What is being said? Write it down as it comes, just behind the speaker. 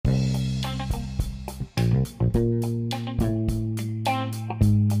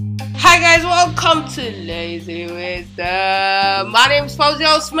Hi guys, welcome to Lazy Wisdom. My name is Fauzi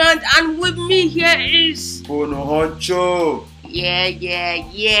Osman, and with me here is Bono Honcho.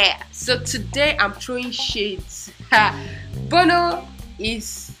 Yeah. So today I'm throwing shades. Bono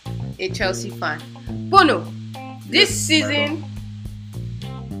is a Chelsea fan. Bono, this season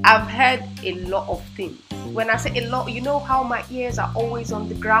I've heard a lot of things. When I say a lot, you know how my ears are always on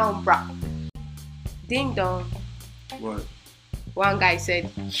the ground, bruh. Ding dong. What? One guy said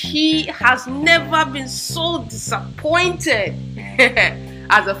he has never been so disappointed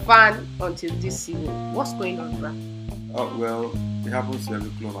as a fan until this season. What's going on, bruh? Oh, well, it happens to every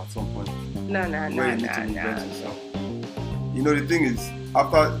club at some point. No. You know, the thing is,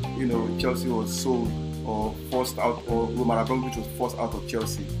 after, Chelsea was sold or forced out, or Roman Abramovich was forced out of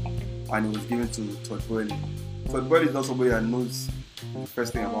Chelsea and it was given to Todd Boehly. Todd Boehly is not somebody that knows the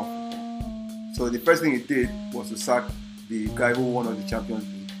first thing about football. So the first thing he did was to sack the guy who won the Champions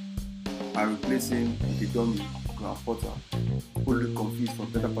League and replace him with the dummy, Graham Potter, who looked confused for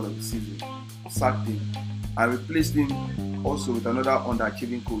the better part of the season. Sacked him and replaced him also with another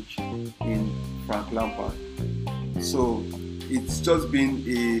underachieving coach in Frank Lampard. So it's just been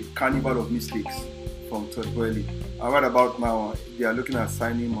a carnival of mistakes from Todd Boehly. And right about now, they are looking at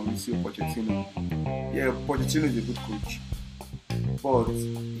signing Mauricio Pochettino. Yeah, Pochettino is a good coach, but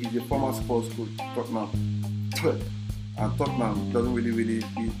he's a former Spurs coach, Tottenham. And Tottenham doesn't really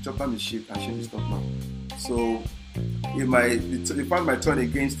Tottenham is shit and shit is Tottenham. So the fan might turn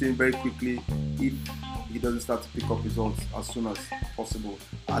against him very quickly if he doesn't start to pick up results as soon as possible.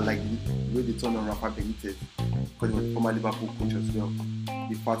 I like the way they turn on Rafa Benitez, because he was a former Liverpool coach as well.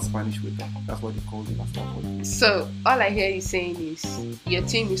 The fat Spanish waiter. That's what they call him at Stamford. So all I hear you saying is your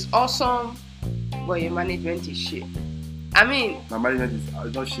team is awesome, but your management is shit. I mean, my management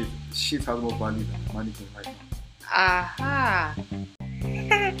is not shit. Shit has more value than management right now. Aha.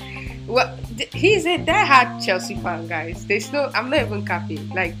 Well, he's a die-hard Chelsea fan, guys. I'm not even capping.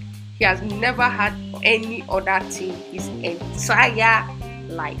 Like, he has never had any other team his entire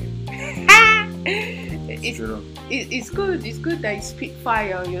life. It's good. It's good that you spit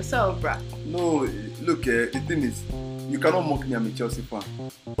fire on yourself, bruh. No, look, the thing is, you cannot mock me. I'm a Chelsea fan.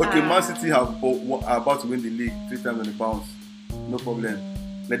 Okay, Man City are about to win the league 3 times on the bounce. No problem.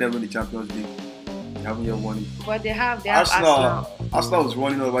 Let them win the Champions League. They haven't yet won it. But they have Arsenal. Arsenal was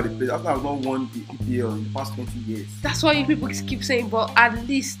running all over the place. Arsenal has not won the EPL in the past 20 years. That's why you people keep saying, but at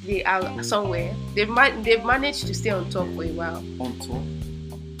least they are somewhere. They've managed to stay on top for a while. On top.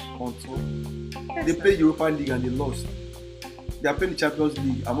 Yes, they play Europa League and they lost. They are playing the Champions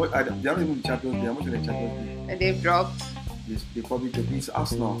League. They are not even the Champions League. I'm not in the Champions League. And they've dropped. They probably dropped. It's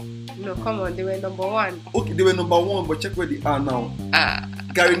Arsenal. No, come on. They were number 1. Okay, they were number 1, but check where they are now.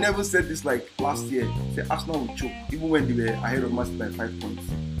 Gary Neville said this like last year. He said Arsenal will choke, even when they were ahead of Man City by 5 points.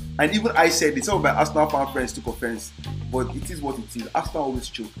 And even I said it. Some of my Arsenal fan friends took offense, but it is what it is. Arsenal always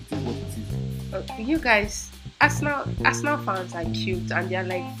choke. It is what it is. You guys, Arsenal fans are cute and they are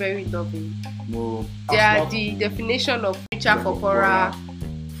like very loving. No, they are the definition of preacher for poorer,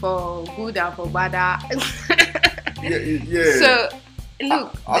 for good and for bad. Yeah. So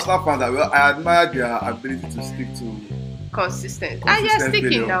look, Arsenal fans, I admire their ability to stick to consistent. You're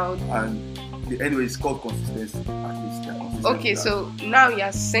sticking now. And anyway, it's called consistency. At least. Okay, so now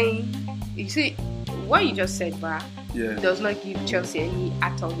you're saying, you see, what you just said, does not give Chelsea any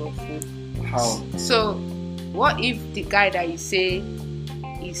atom of hope. How? So, what if the guy that you say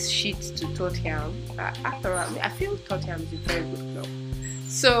is shit to Tottenham? After all, I feel Tottenham is a very good club.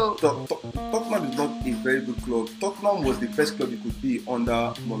 So Tottenham is not a very good club. Tottenham was the best club it could be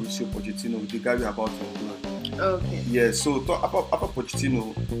under Mauricio Pochettino, the guy we're about to employ. Okay. Yeah. So after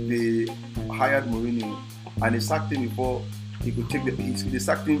Pochettino, they hired Mourinho, and they sacked him before he could take they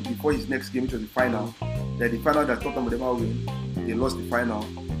sacked him before his next game, which was the final. Then the final that Tottenham would never win. They lost the final,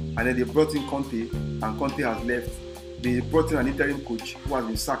 and then they brought in Conte, and Conte has left. They brought in an interim coach who has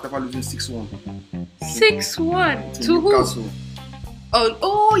been sacked after losing 6-1. 6-1 to Newcastle.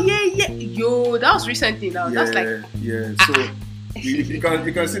 Oh yeah. Yo, that was recently now. Yeah, that's like So you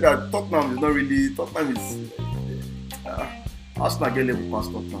can see that Tottenham is not really. Tottenham is Arsenal get level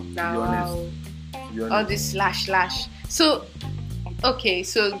past Tottenham. To be honest. All this slash. So okay,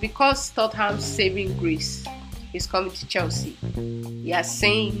 so because Tottenham's saving grace is coming to Chelsea, you are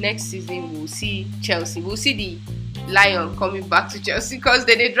saying next season we'll see Chelsea. We'll see the Lion coming back to Chelsea because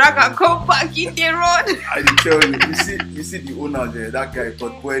they drag and come back in the road. I did tell you. You see the owner there, that guy,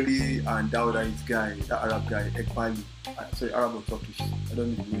 Todd Boehly, and that guy, that Arab guy, Ekbali. Sorry, Arab or Turkish. I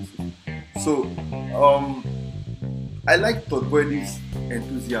don't know the name. So, I like Todd Boehly's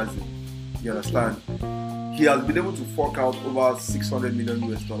enthusiasm. You understand? he has been able to fork out over 600 million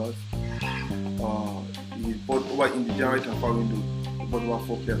US dollars. He bought over in the January transfer window. He bought over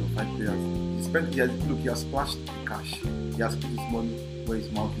 4 players or 5 players. He has splashed the cash. He has put his money where his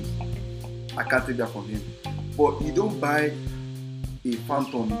mouth is. I can't take that from him. But you don't buy a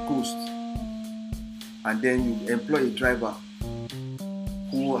phantom, a ghost, and then you employ a driver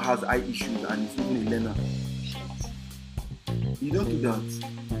who has eye issues and is even a learner. You don't do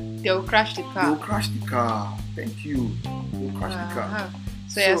that. They'll crash the car. They'll crash the car. Thank you. They'll crash the car.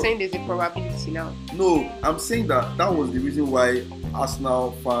 So you're saying there's a probability now? No, I'm saying that was the reason why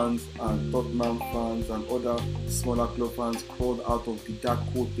Arsenal fans and Tottenham fans and other smaller club fans crawled out of the dark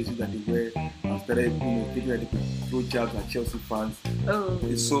cold places that they were and started, thinking that they could throw jabs at Chelsea fans. Oh.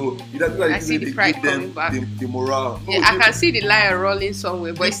 So that's why I see the pride coming back. The morale. Yeah, I can see the lion rolling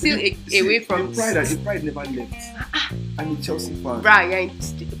somewhere, but it's still away from. The pride never left. I'm a Chelsea fan. Right, you're in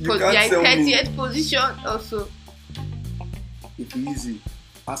 30th position also. It's easy.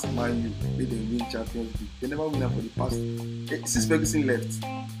 Ask Man U, they didn't win Champions League. They never win for the past since Ferguson left.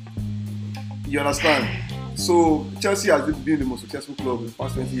 You understand? So Chelsea has been the most successful club in the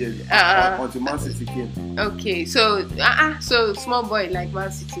past 20 years until Man City came. Okay, so small boy like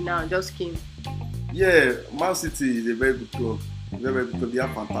Man City now just came. Yeah, Man City is a very good club. Very good club. They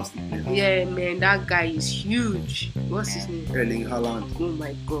have fantastic players. Yeah, man, that guy is huge. What's his name? Erling Haaland. Oh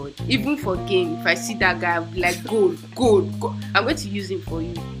my God! Even for game, if I see that guy, I'll be like, goal. I'm going to use him for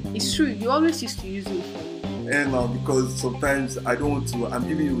you. It's true. You always used to use him for me. And now, because sometimes I don't want to. I'm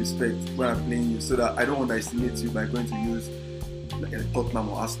giving you respect when I'm playing you, so that I don't underestimate you by going to use Tottenham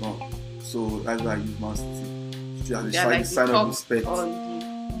or Arsenal. So that's why I use Man City. As a sign of respect.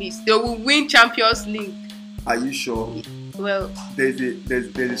 They will win Champions League. Are you sure? Well, there's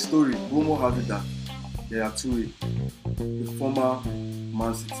a story. Rumor has it that there are two, a former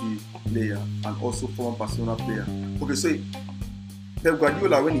Man City player and also former Barcelona player. Okay, so Pep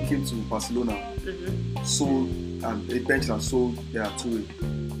Guardiola, when he came to Barcelona, sold and a bench and sold Yaya Toure.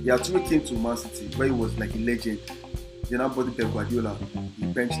 Yaya Toure came to Man City where he was like a legend. They now brought Pep Guardiola, he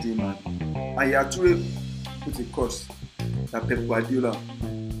benched him, and Yaya Toure put a curse that Pep Guardiola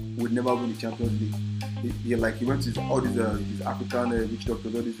would never win the Champions League. He went to all these his African witch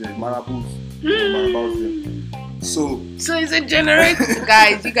doctors, all these marabouts. So it's a generation,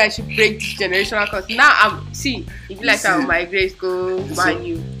 guys. You guys should break this generational curse. Now if you like how my grades go Man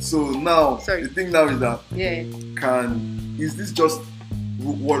U. So now the thing now is that is this just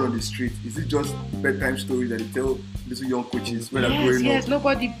word on the street? Is it just bedtime stories that they tell little young coaches when they're growing up? Yes,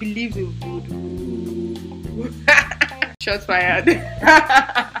 nobody believes in voodoo. Shots fired.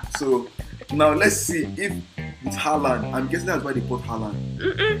 So now let's see if with Haaland, I'm guessing that's why they bought Haaland.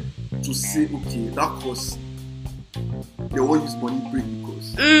 To say, okay, that cost, they won't use money break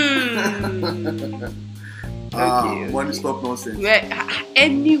because money stop nonsense.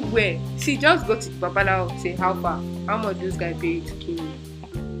 Anywhere. See, just go to Babalawo, say how far, how much this guy pay you to kill me?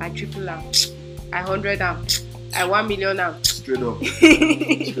 I triple out, I 100 out, I 1 million out. Straight up.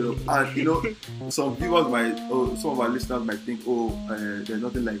 And some viewers some of our listeners might think, there's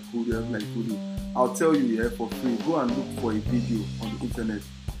nothing like voodoo. I'll tell you for free, go and look for a video on the internet.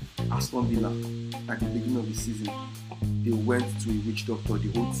 Aston Villa at the beginning of the season, they went to a witch doctor, the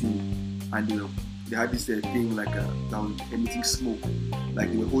whole team, and they had this thing like that was emitting smoke,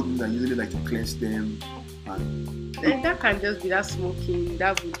 like they were holding them, usually like to cleanse them. And that can just be that smoking,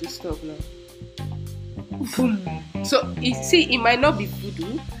 that voodoo stuff now. Boom. So you see, it might not be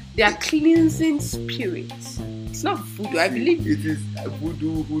voodoo. They are cleansing spirits. It's not voodoo. I believe it is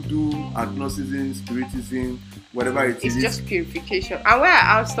voodoo, agnosticism, spiritism, whatever it is. It's just purification. And where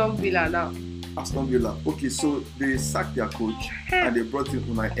are Aston Villa now? Aston Villa. Okay, so they sacked their coach and they brought in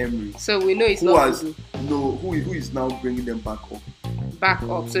Unai Emery. So we know it's not voodoo. No, who is now bringing them back up?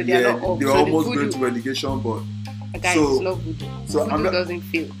 So they are not up. They were almost going to relegation, but guys, it's not voodoo. So voodoo doesn't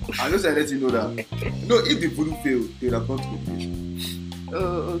fail. I'm just letting you know that. No, if the voodoo failed, they would have gone to relegation.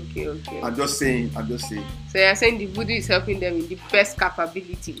 Oh, okay. I'm just saying. So you're saying the voodoo is helping them in the best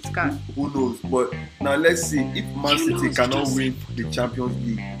capability it can. Who knows? But now let's see if Man City cannot win the Champions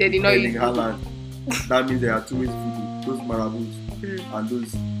League. They did not use Haaland. That means there are two ways voodoo. Those marabouts and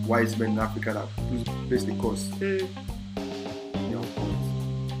those wise men in Africa that place the curse.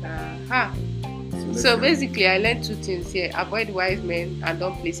 So basically, I learned two things here: avoid wise men and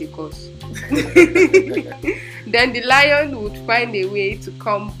don't place a curse. Then the lion would find a way to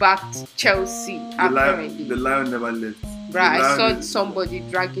come back to Chelsea. The lion never left. I saw somebody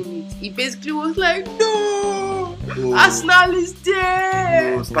dragging it. He basically was like, "No, Arsenal is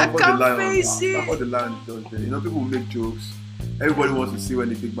there. No, I can't face it." That's what the lion does there. People make jokes. Everybody wants to see when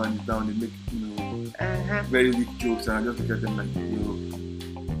the big man is down. They make very weak jokes, and I just look at them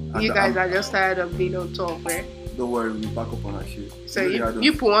like, you guys are just tired of being on top, right? Don't worry, we'll back up on our shit. So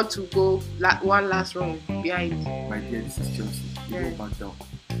you want to go one last run behind. My dear, this is Chelsea. We don't back down.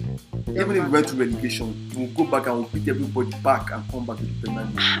 Never. Even if we went to relegation, we'll go back and we'll pick everybody back and come back to the Premier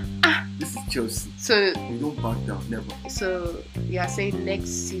League. This is Chelsea. So we don't back down, never. So you are saying next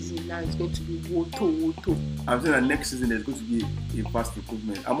season now is going to be woto. I'm saying that next season there's going to be a vast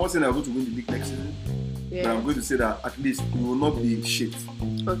improvement. I'm not saying I'm going to win the league next season, but I'm going to say that at least we will not be shit.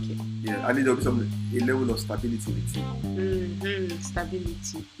 Okay. Yeah, at least there will be a level of stability in the team.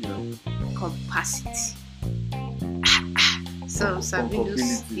 Stability. Yeah. Capacity. So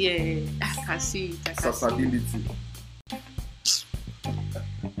Sabinos, yeah, I can see it. Stability.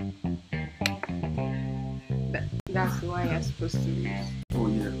 That's why you're supposed to lose. Oh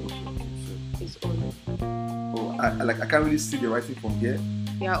yeah, okay. So it's old. Oh, I can't really see the writing from here.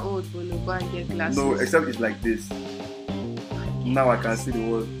 You're old, but no, go and get glasses. No, except it's like this. Now I can see the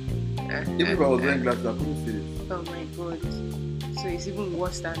word. Even if I was wearing glasses, I couldn't see it. Oh my god. So it's even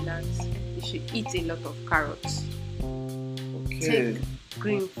worse than that. You should eat a lot of carrots. Okay. Take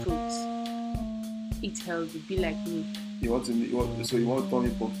green fruits. Eat healthy. Be like me. So you want to tell me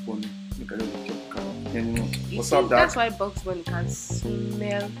Bugs Bunny? Look at the what's up, Dad? That's why Bugs Bunny can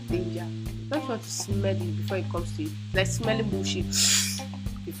smell danger. Don't want to smell it before it comes to you. Like smelling bullshit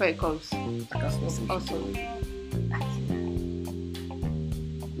before it comes. I can smell bullshit. Also,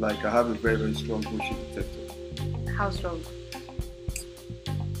 like I have a very, very strong bullshit detector. How strong?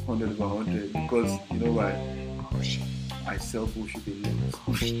 100/100, because you know why? Bullshit. I sell bullshit a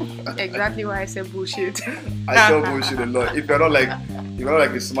lot. Exactly why I said bullshit. I sell bullshit a lot. If you're not like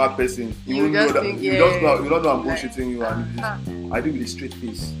a smart person, you don't know I'm bullshitting you, and I do with a straight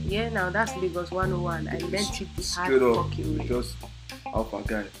face. Yeah, now that's Lagos 101. I meant it the hard straight up, fucking way. just alpha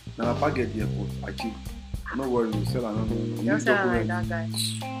guy. Now if I get the airport, I cheap. No worry, we'll sell another one. Don't sell like that guy.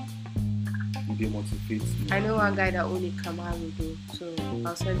 They motivate me. I know one guy that owned a Camaro though, so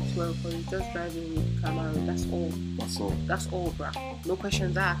I'll send 12 for you. Just driving with Camaro, that's all. That's all, bruh. No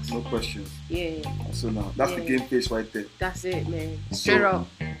questions asked. No questions. Yeah. So now, that's the game face right there. That's it, man. Straight up.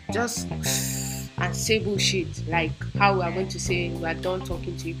 Just and say bullshit. Like how we are going to say we are done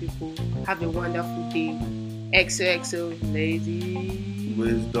talking to you people. Have a wonderful day. XOXO, lady.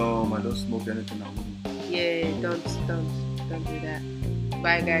 Wisdom. I don't smoke anything I wouldn't. Yeah, don't do that.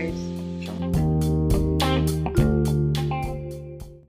 Bye, guys. Ciao.